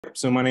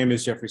So my name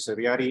is Jeffry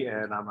Setiadi,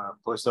 and I'm a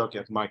postdoc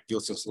at Mike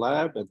Gilson's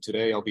lab. And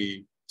today I'll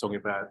be talking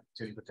about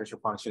tuning potential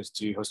functions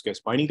to host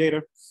guest binding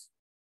data.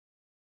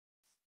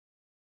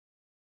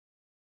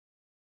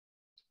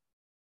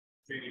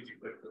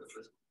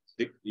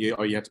 You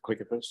have to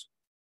click it first.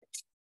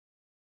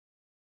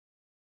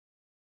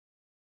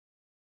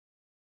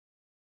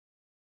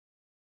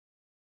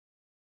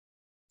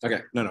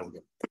 Okay, no,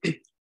 we're good.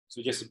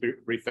 So just a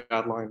brief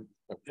outline.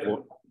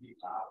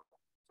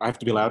 I have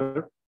to be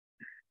louder.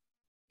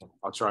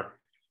 I'll try.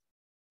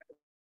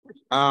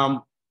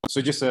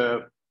 So just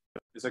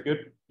is that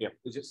good? Yeah,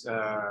 it's just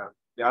the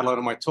outline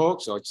of my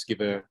talk. So I'll just give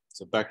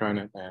some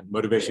background and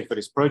motivation for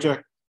this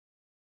project,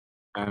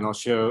 and I'll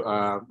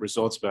show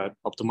results about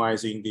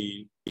optimizing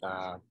the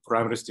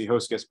parameters to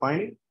host guest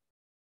binding,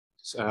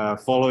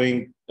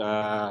 followed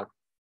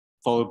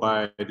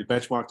by the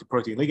benchmark to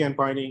protein ligand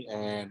binding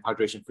and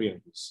hydration-free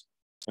energies.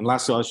 And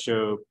lastly, I'll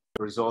show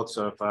the results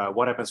of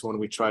what happens when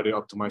we try to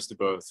optimize to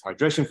both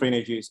hydration-free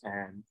energies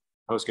and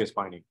host guest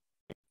binding.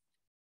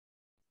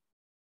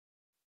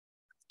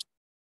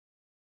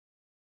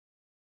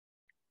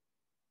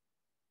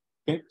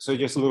 Okay, so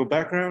just a little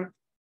background.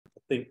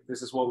 I think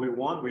this is what we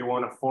want. We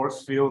want a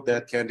force field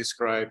that can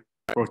describe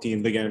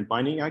protein ligand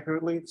binding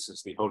accurately. This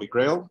is the holy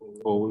grail,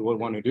 what we would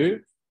want to do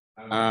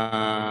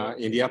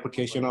in the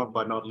application of,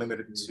 but not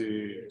limited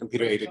to,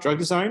 computer-aided drug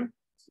design.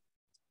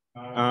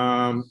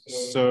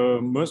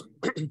 So most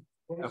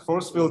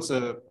force fields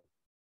are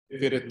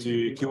fitted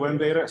to QM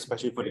data,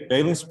 especially for the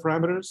valence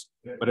parameters,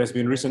 but there's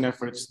been recent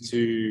efforts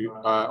to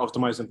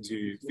optimize them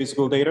to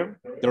physical data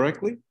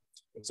directly.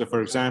 So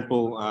for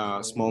example,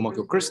 small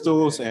molecule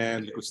crystals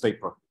and liquid state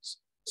properties.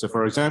 So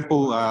for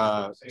example,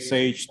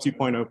 SAGE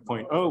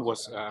 2.0.0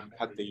 was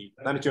had the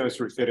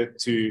nanogenomics refitted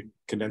to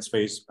condensed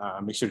phase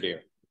mixture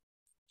data.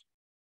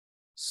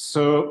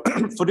 So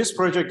for this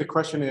project, the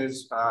question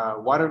is,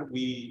 why don't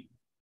we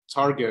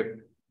target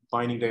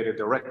binding data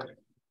directly?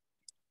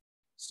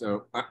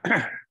 So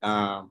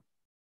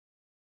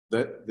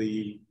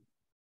the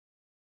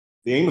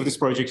aim of this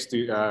project is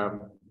to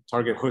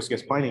target host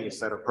guest binding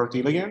instead of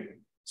protein ligand.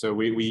 So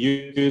we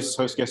use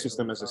host guest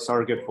system as a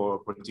surrogate for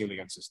protein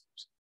ligand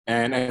systems.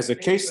 And as a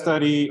case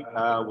study,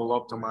 we'll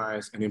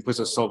optimize an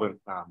implicit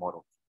solvent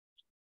model.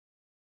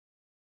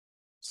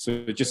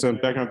 So just some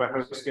background about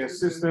host guest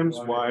systems,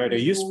 why are they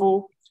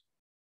useful?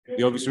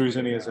 The obvious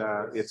reason is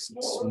it's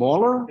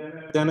smaller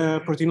than a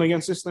protein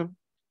ligand system.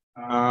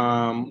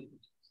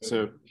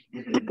 So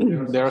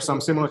there are some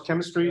similar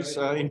chemistries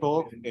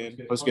involved in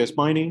host guest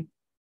binding.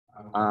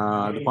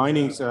 The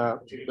bindings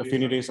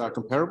affinities are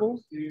comparable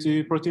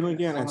to protein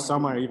ligand, and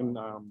some are even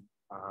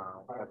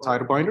a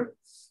tighter binder.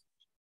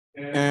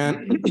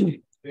 And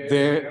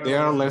they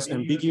are less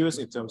ambiguous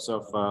in terms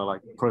of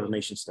like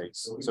protonation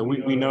states. So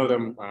we know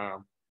them,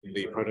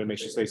 the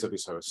protonation states of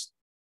this host.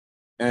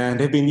 And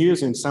they've been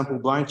used in sample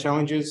blind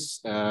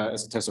challenges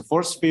as a test of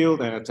force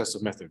field and a test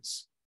of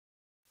methods.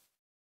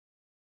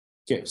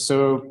 Okay,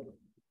 so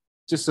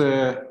just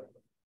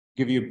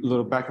give you a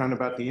little background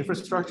about the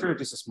infrastructure.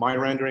 This is my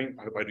rendering.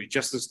 I hope I do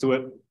justice to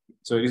it.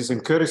 So this is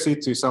in courtesy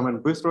to Simon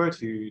Boothroyd,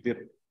 who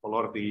did a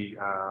lot of the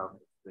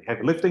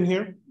heavy lifting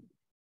here.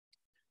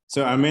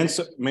 So our main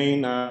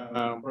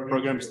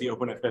program is the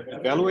OpenFF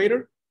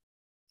evaluator.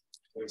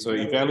 So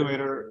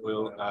evaluator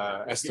will,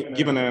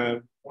 given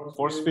a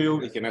force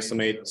field, it can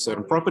estimate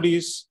certain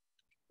properties.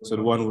 So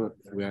the one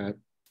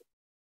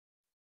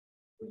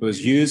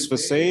was used for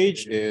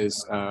SAGE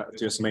is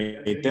to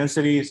estimate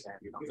densities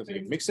and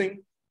amphibic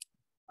mixing,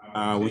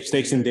 which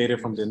takes in data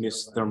from the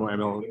NIST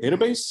ThermoML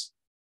database.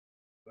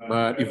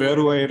 But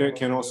evaluator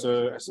can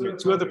also estimate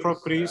two other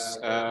properties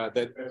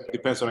that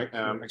depends on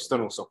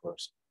external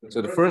softwares.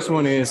 So the first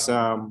one is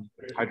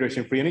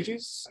hydration-free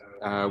energies,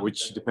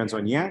 which depends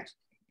on YAC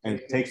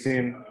and takes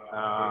in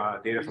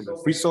data from the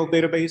FreeSolve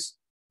database.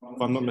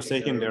 If I'm not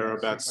mistaken, there are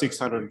about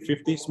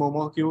 650 small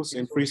molecules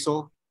in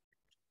FreeSolve.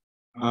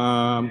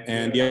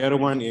 And the other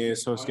one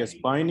is host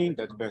guest binding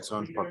that depends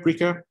on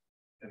Paprika.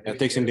 It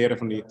takes in data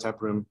from the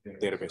Taproom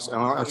database. And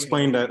I'll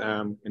explain that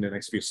in the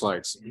next few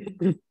slides.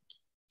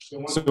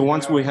 So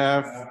once we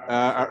have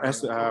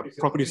our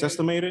properties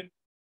estimated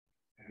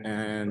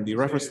and the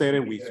reference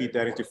data, we feed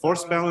that into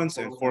force balance,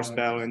 and force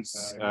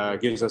balance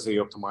gives us the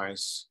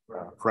optimized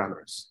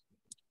parameters.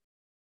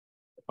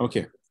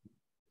 Okay,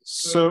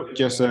 so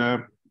just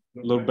a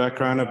little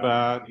background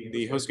about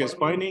the host guest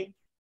binding.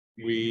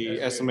 We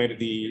estimated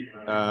the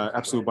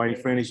absolute binding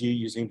free energy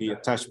using the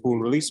attached pool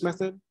release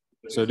method.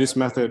 So this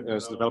method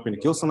is developed in the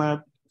Gilson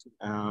lab.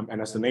 And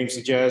as the name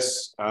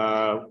suggests,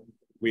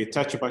 we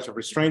attach a bunch of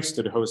restraints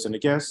to the host and the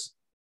guest.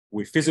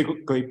 We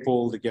physically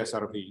pull the guest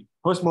out of the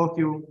host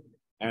molecule,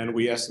 and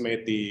we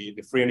estimate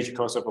the free energy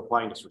cost of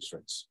applying these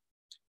restraints.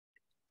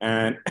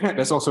 And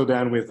that's also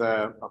done with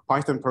a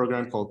Python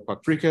program called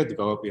Paprika,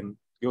 developed in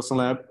Gilson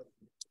lab.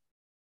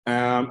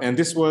 And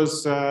this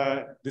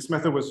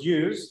method was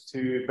used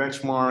to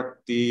benchmark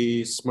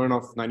the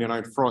Smirnoff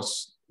 99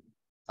 Frost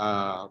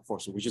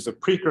force, which is a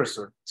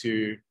precursor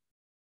to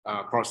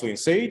parsley and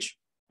sage.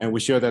 And we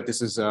show that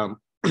this is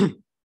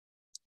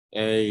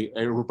a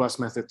robust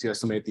method to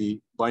estimate the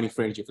binding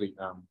free energy for the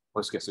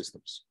host gas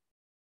systems.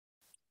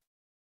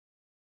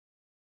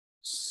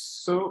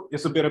 So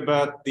it's a bit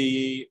about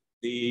the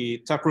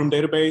taproom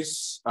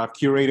database. I've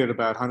curated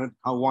about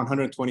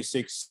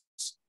 126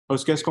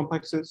 host gas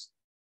complexes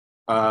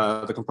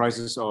that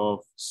comprises of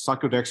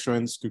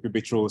cyclodextrins,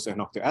 cucurbiturils,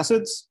 and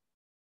octaacids.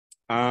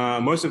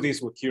 Most of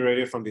these were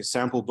curated from the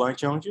sample blind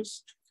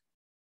challenges.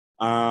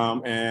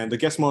 And the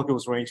gas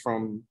molecules range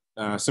from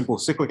simple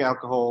cyclic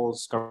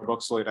alcohols,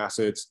 carboxylate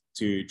acids,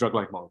 to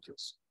drug-like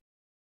molecules.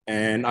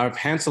 And I've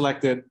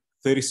hand-selected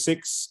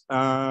 36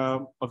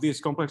 of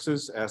these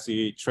complexes as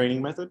the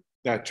training method,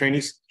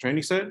 training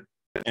set,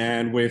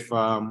 and we've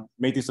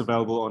made this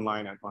available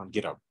online on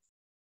GitHub.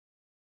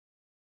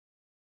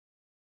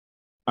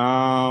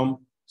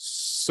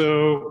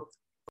 So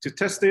to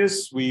test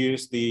this, we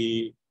use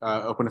the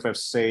OpenFF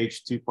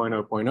Sage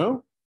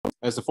 2.0.0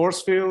 as the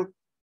force field.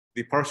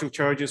 The partial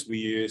charges, we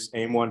use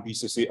AM1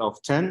 BCC of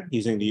 10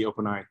 using the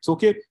OpenEye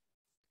toolkit.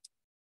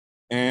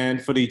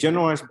 And for the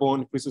generalized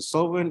bond implicit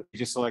solvent, we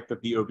just selected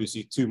the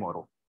OBC2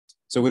 model.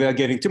 So without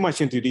getting too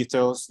much into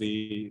details,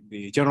 the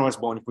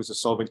generalized bond implicit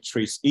solvent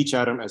treats each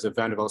atom as a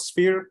Van der Waals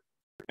sphere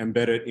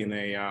embedded in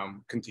a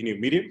continuum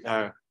medium.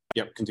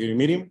 Continuum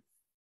medium.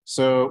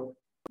 So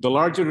the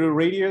larger the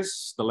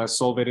radius, the less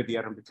solvated the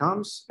atom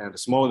becomes, and the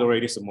smaller the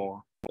radius, the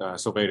more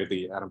solvated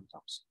the atom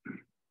becomes.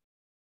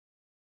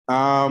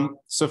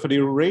 So for the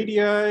radii,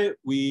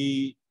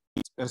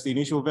 as the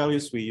initial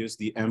values, we use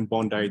the M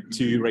Bondi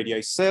 2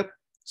 radii set.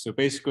 So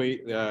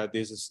basically,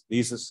 this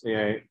is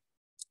a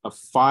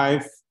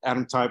 5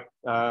 atom type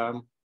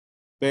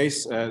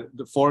base.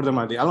 The 4 of them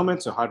are the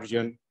elements, so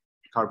hydrogen,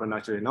 carbon,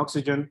 nitrogen,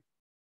 oxygen,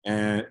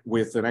 and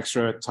with an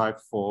extra type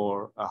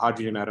for a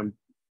hydrogen atom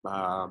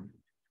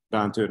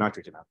bound to a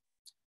nitrogen atom.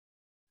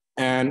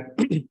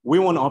 And we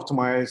want to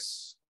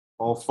optimize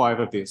all 5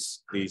 of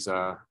these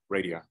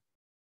radii.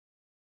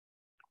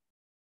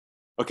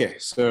 Okay,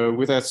 so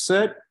with that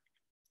said,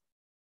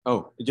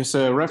 just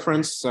a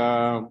reference,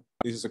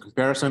 this is a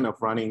comparison of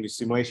running the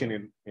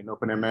simulation in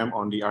OpenMM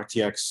on the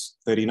RTX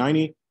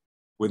 3090.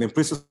 With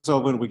implicit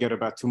solvent, we get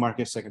about 2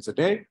 microseconds a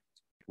day.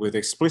 With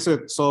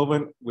explicit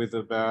solvent, with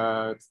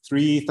about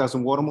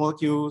 3,000 water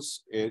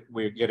molecules,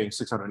 we're getting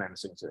 600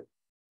 nanoseconds a day.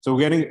 So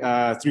we're getting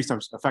a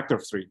factor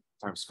of 3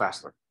 times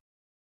faster.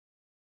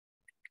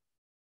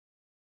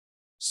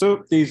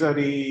 So these are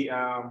the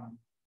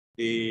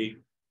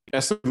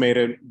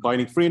estimated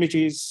binding free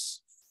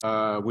energies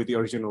with the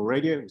original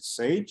radii, with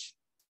SAGE.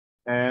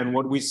 And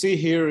what we see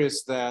here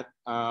is that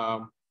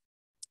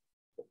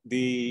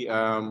the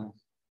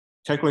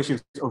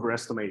calculations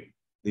overestimate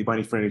the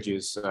binding free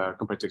energies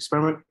compared to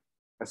experiment,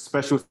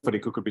 especially for the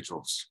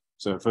cucurbiturils.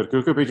 So for the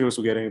cucurbiturils,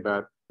 we're getting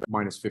about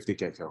minus 50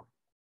 kcal.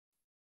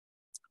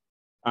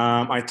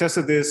 I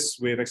tested this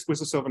with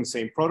explicit solvent,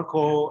 same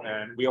protocol,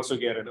 and we also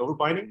get an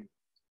overbinding.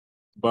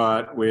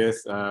 But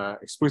with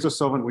explicit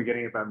solvent, we're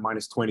getting about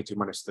minus 20 to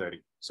minus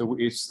 30. So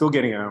it's still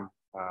getting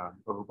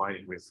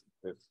overbinding with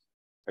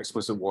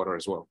explicit water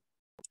as well.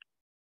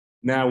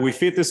 Now we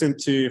feed this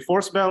into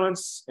force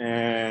balance,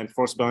 and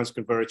force balance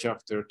converge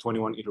after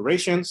 21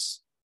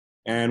 iterations,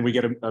 and we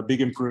get a big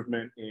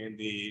improvement in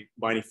the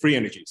binding free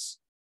energies.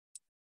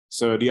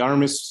 So the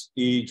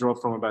RMSE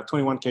dropped from about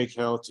 21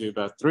 kcal to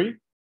about 3.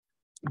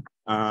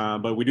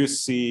 But we do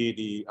see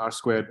the R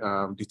squared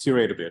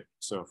deteriorate a bit,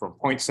 so from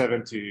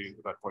 0.7 to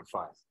about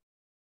 0.5.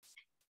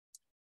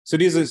 So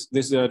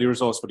these are the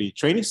results for the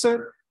training set.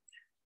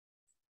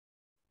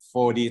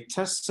 For the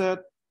test set,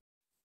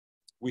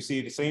 we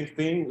see the same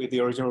thing with the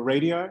original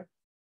radii.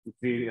 We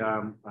see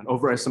an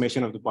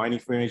overestimation of the binding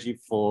free energy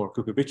for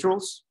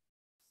cucurbiturils.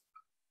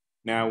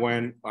 Now,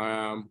 when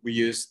we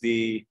use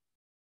the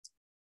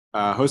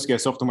host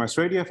gas optimized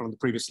radii from the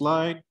previous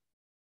slide,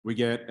 we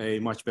get a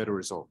much better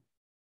result.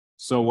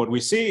 So what we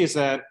see is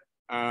that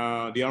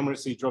the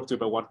RMSE dropped to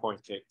about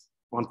 1.8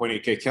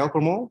 kcal per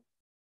mole,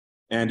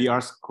 and the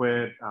R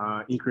squared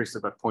increased to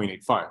about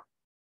 0.85.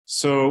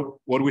 So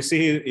what we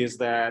see is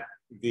that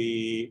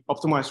the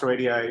optimized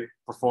radii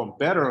perform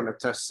better on the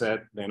test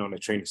set than on the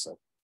training set.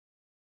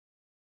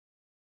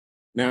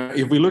 Now,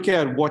 if we look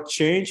at what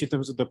changed in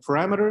terms of the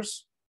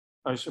parameters,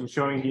 I'm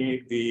showing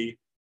you the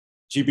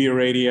GB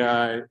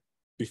radii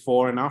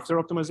before and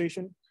after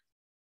optimization.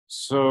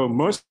 So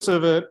most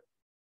of it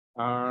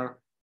are,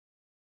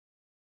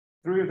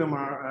 3 of them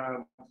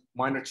are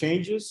minor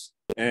changes,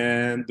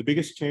 and the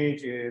biggest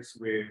change is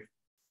with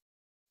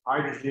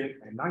hydrogen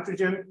and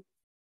nitrogen.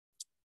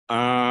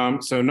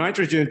 So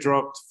nitrogen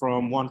dropped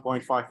from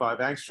 1.55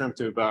 angstrom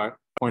to about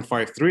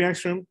 0.53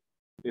 angstrom.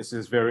 This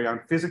is very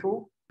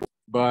unphysical,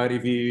 but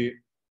if you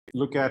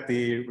look at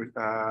the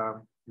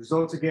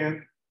results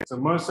again, so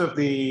most of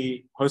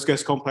the host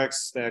gas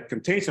complex that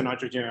contains a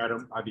nitrogen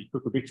atom are the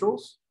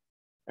cucurbiturils.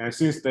 And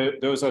since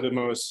those are the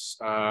most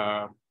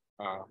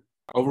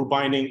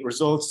overbinding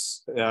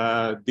results,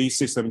 these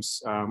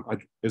systems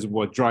is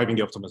what driving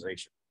the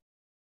optimization.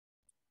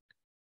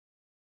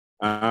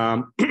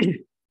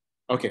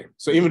 Okay,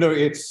 so even though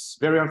it's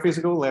very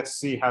unphysical, let's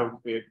see how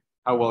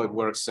well it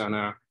works on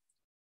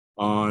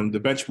on the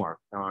benchmark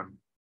on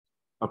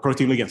a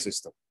protein ligand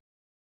system.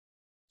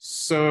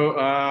 So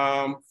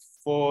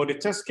for the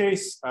test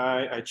case,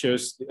 I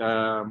chose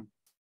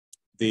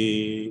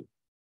the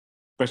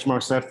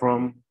benchmark set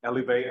from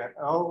Elibay et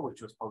al.,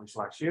 which was published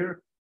last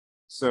year.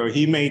 So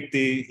he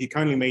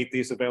kindly made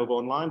these available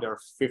online. There are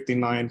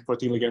 59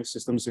 protein ligand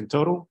systems in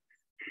total.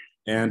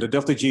 And the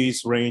delta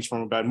G's range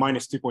from about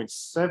minus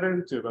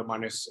 2.7 to about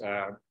minus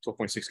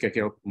 12.6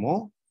 kcal per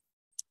mole.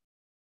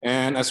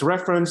 And as a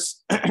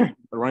reference,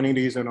 running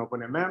these on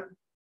OpenMM,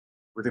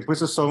 with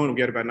implicit solvent, we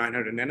get about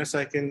 900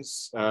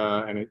 nanoseconds,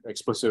 and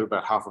explicit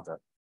about half of that.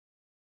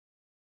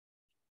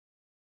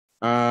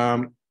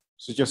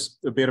 So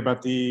just a bit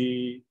about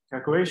the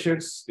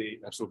calculations, the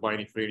absolute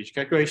binding for each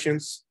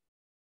calculations.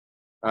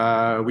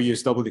 We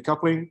use double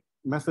decoupling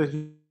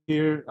method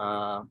here.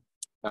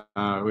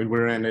 We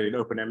ran it in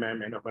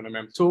OpenMM and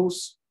OpenMM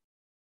tools.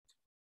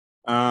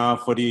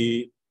 For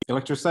the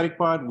electrostatic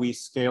part, we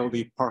scale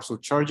the partial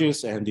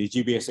charges and the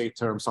GBSA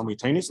term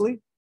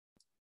simultaneously.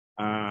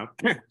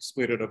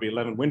 Split it over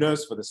 11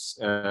 windows for this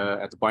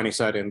at the binding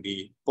side and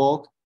the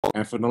bulk.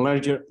 And for the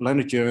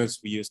Leonard-Jones,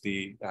 we use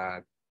the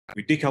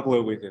we decouple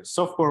it with a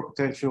soft core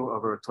potential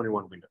over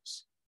 21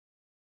 windows.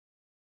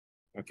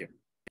 Okay.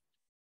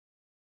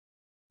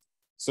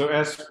 So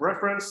as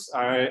reference,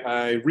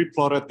 I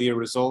replotted the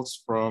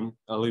results from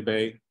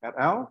Elibay et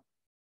al.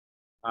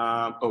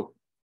 Oh,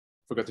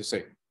 forgot to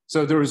say.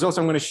 So the results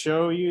I'm going to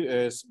show you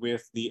is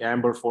with the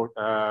amber for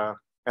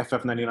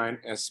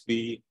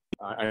FF99SB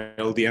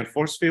LDN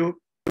force field.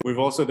 We've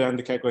also done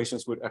the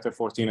calculations with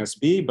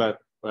FF14SB, but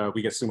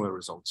we get similar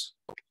results.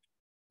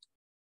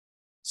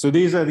 So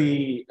these are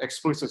the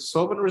explicit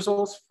solvent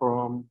results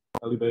from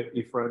Elibay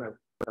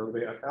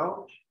et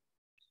al.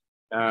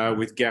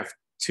 With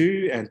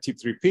GAF2 and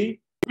TIP3P.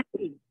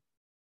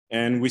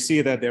 And we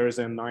see that there is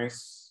a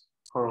nice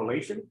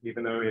correlation,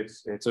 even though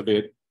it's a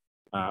bit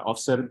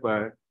offset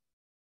by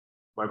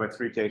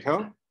 3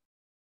 kcal.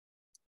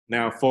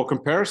 Now, for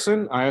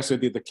comparison, I also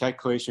did the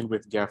calculation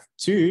with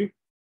GAF2,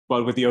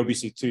 but with the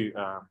OBC2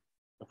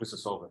 implicit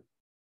solvent.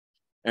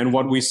 And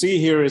what we see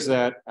here is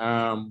that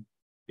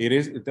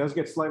it does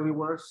get slightly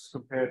worse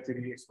compared to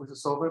the explicit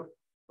solvent,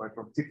 like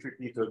from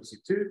TIP3P to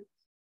OBC2.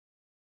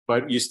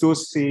 But you still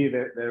see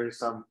that there is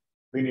some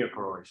linear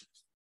correlation,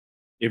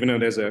 even though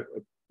there's a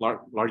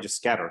larger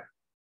scatter.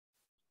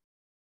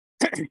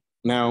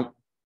 Now,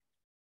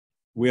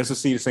 we also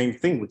see the same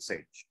thing with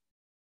SAGE,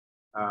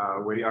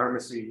 where the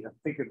RMSE, I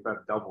think it's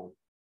about double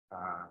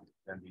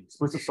than the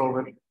explicit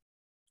solvent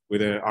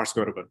with an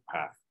R-squared over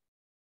path.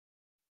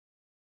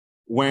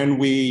 When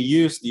we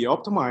use the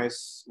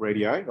optimized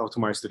radii,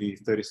 optimized to the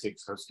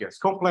 36 host gas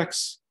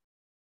complex,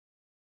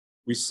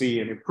 we see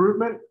an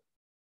improvement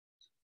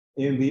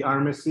in the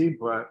RMSE,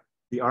 but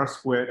the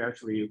R-squared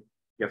actually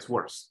gets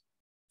worse.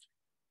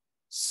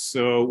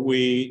 So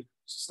we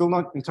still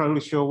not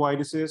entirely sure why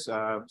this is,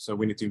 so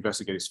we need to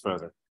investigate this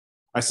further.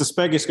 I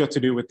suspect it's got to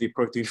do with the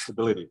protein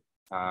stability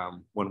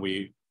when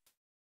we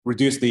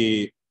reduce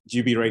the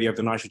GB radii of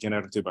the nitrogen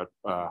atom to about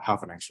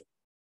half an angstrom.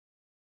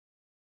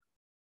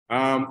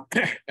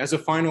 As a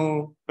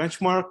final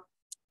benchmark,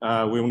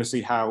 we want to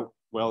see how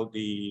well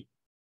the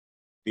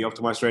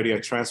optimized radii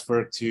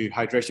transfer to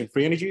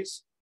hydration-free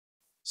energies.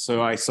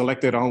 So I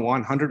selected on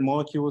 100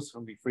 molecules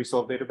from the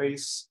FreeSolve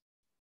database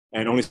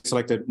and only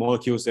selected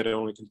molecules that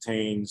only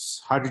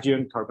contains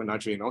hydrogen, carbon,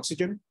 nitrogen, and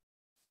oxygen.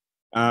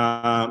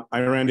 I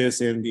ran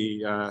this in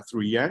the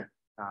through Yank,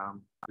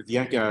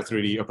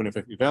 through the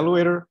OpenFF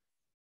evaluator.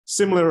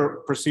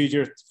 Similar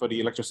procedure for the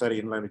electrostatic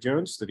and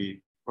Leonard-Jones to the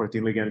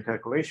protein ligand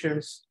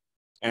calculations.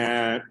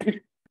 And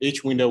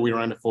each window we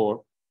ran it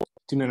for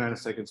 2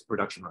 nanoseconds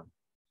production run.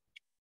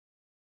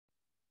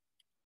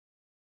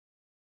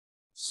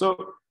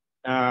 So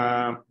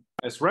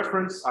as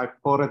reference, I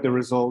plotted the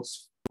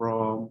results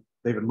from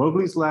David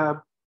Mobley's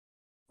lab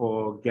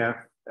for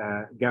GAF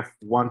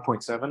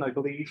 1.7, I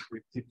believe,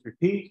 with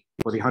TIP3P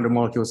for the 100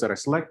 molecules that I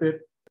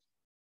selected.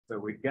 So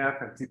with GAF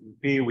and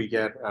TIP3P, we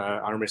get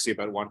RMSE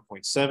about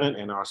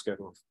 1.7 and R-squared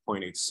of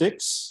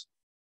 0.86.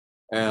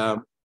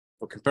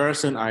 For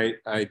comparison, I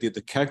did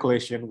the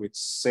calculation with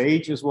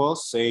SAGE as well,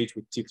 SAGE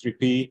with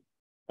TIP3P.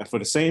 And for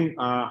the same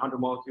 100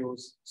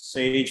 molecules,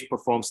 SAGE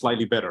performs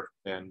slightly better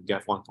than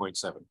GAF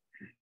 1.7.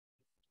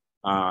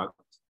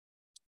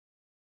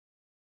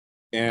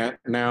 And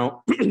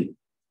now,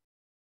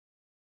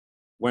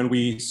 when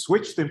we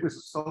switch to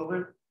implicit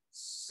solvent,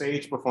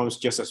 SAGE performs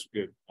just as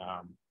good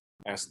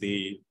as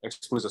the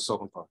explicit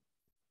solvent part.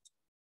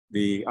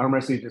 The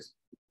RMSE just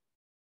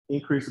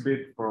increased a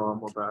bit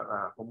from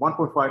about from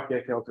 1.5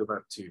 kcal to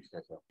about 2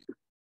 kcal,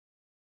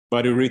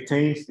 but it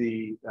retains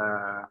the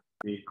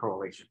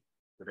correlation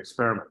with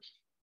experiment.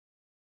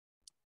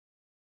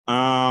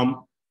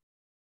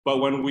 But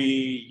when we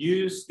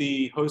use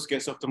the host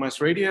gas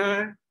optimized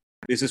radii,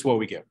 this is what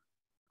we get.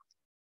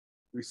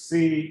 We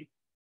see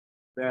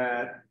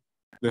that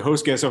the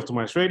host gas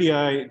optimized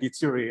radii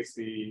deteriorates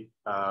the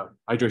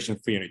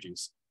hydration-free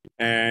energies.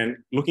 And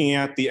looking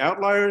at the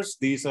outliers,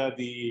 these are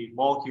the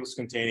molecules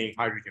containing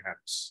hydrogen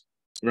atoms.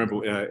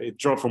 Remember, it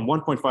dropped from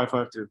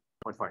 1.55 to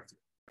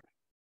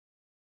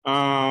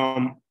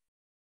 0.52.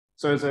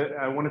 So as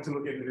I wanted to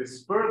look into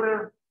this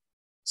further,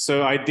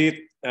 so I did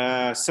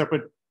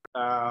separate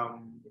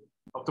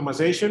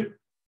optimization.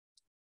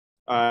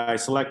 I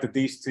selected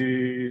these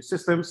two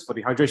systems. For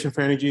the hydration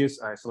for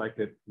energies, I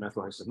selected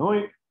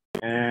methylhexanoate.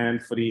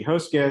 And for the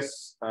host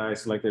gas, I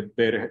selected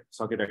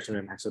beta-sarcodextrin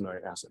and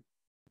hexanoic acid.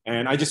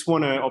 And I just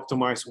want to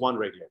optimize one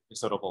radio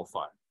instead of all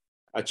five.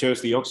 I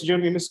chose the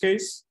oxygen in this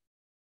case.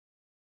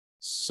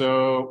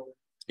 So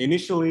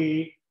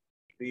initially,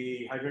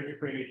 the hydration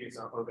for energies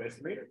are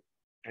overestimated.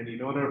 And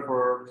in order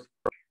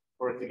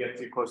for it to get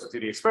too closer to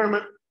the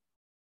experiment,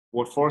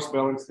 what force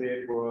balance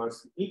did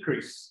was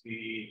increase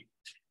the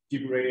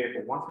GB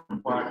radius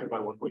from 1.5 to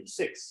about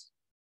 1.6.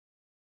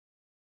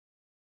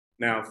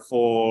 Now,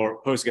 for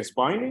host gas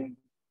binding,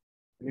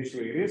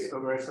 initially it is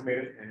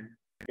overestimated, and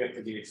to get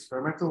to the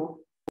experimental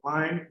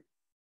line,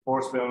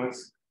 force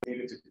balance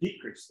needed to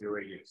decrease the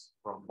radius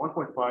from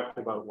 1.5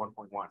 to about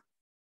 1.1.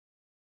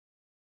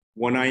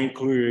 When I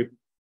include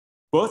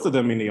both of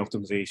them in the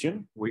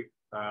optimization, we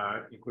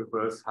include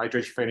both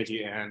hydration for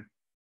energy and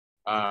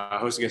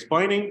host gas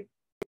binding,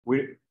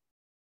 we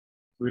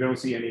don't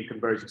see any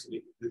convergence.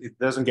 It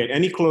doesn't get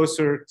any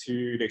closer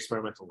to the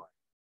experimental line.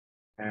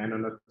 And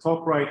on the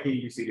top right here,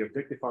 you see the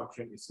objective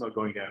function. It's not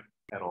going down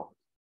at all.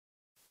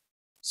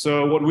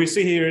 So what we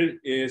see here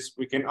is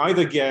we can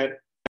either get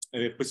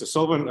implicit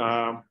solvent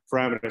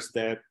parameters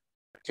that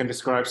can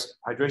describe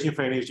hydration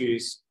for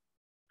energies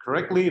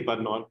correctly,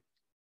 but not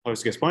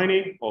host gas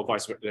binding, or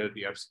vice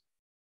versa.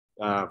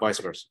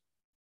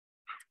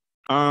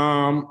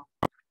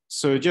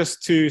 So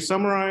just to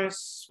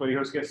summarize for the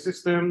host gas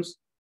systems,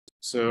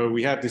 so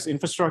we have this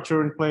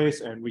infrastructure in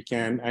place, and we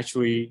can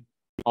actually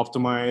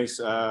optimize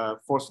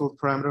force field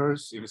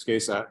parameters. In this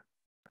case,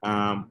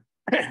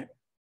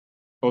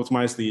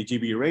 optimize the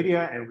GB radii,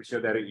 and we show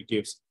that it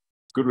gives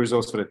good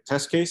results for the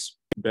test case,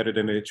 better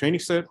than the training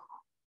set.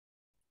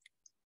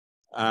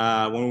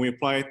 When we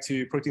apply it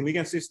to protein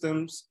ligand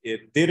systems,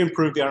 it did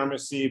improve the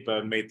RMSE,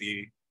 but made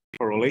the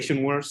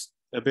correlation worse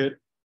a bit.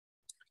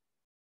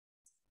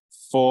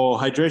 For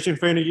hydration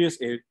for energies,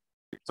 it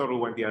totally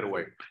went the other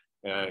way.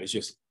 It's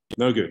just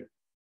no good.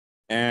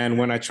 And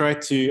when I try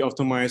to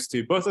optimize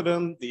to both of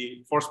them,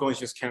 the force balance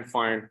just can't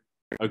find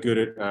a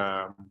good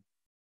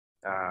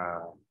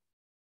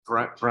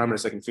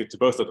parameters that can fit to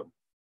both of them.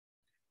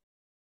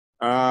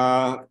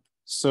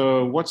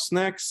 So what's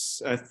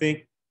next? I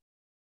think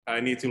I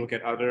need to look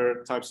at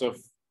other types of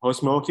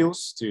host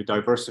molecules to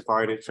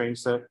diversify the training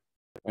set.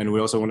 And we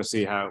also want to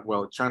see how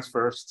well it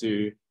transfers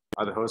to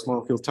other host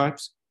molecule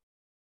types.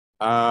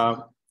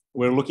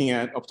 We're looking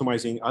at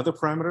optimizing other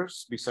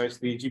parameters besides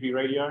the GB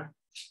radii.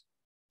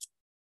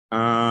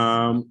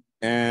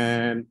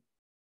 And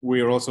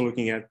we are also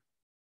looking at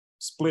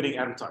splitting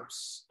atom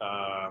types,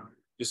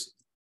 just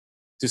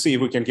to see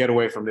if we can get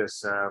away from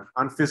this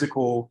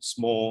unphysical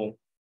small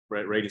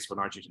radius for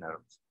nitrogen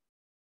atoms.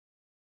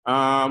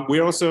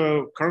 We're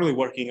also currently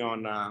working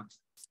on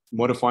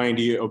modifying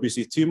the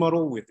OBC2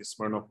 model with the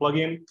Smirnov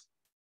plugin.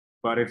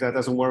 But if that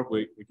doesn't work,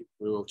 we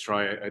will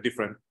try a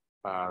different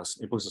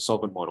implicit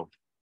solvent model.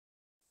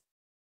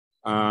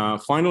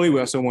 Finally, we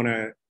also want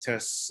to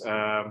test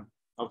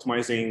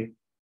optimizing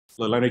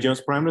the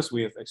Lennard-Jones parameters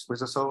with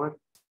explicit solvent.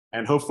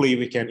 And hopefully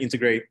we can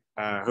integrate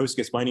host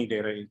gas binding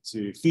data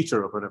into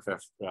future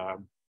OpenFF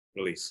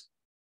release.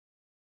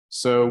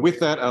 So with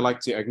that, I'd like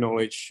to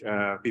acknowledge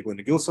people in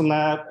the Gilson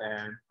lab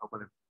and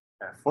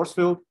OpenFF force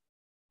field,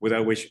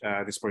 without which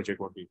this project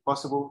won't be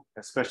possible,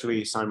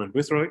 especially Simon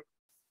Boothroyd,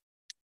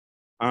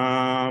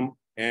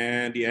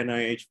 and the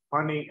NIH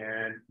funding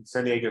and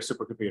San Diego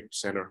Supercomputer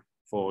Center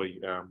for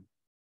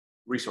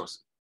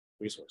resources.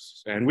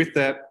 And with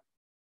that,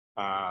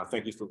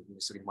 thank you for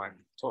listening to my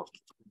talk.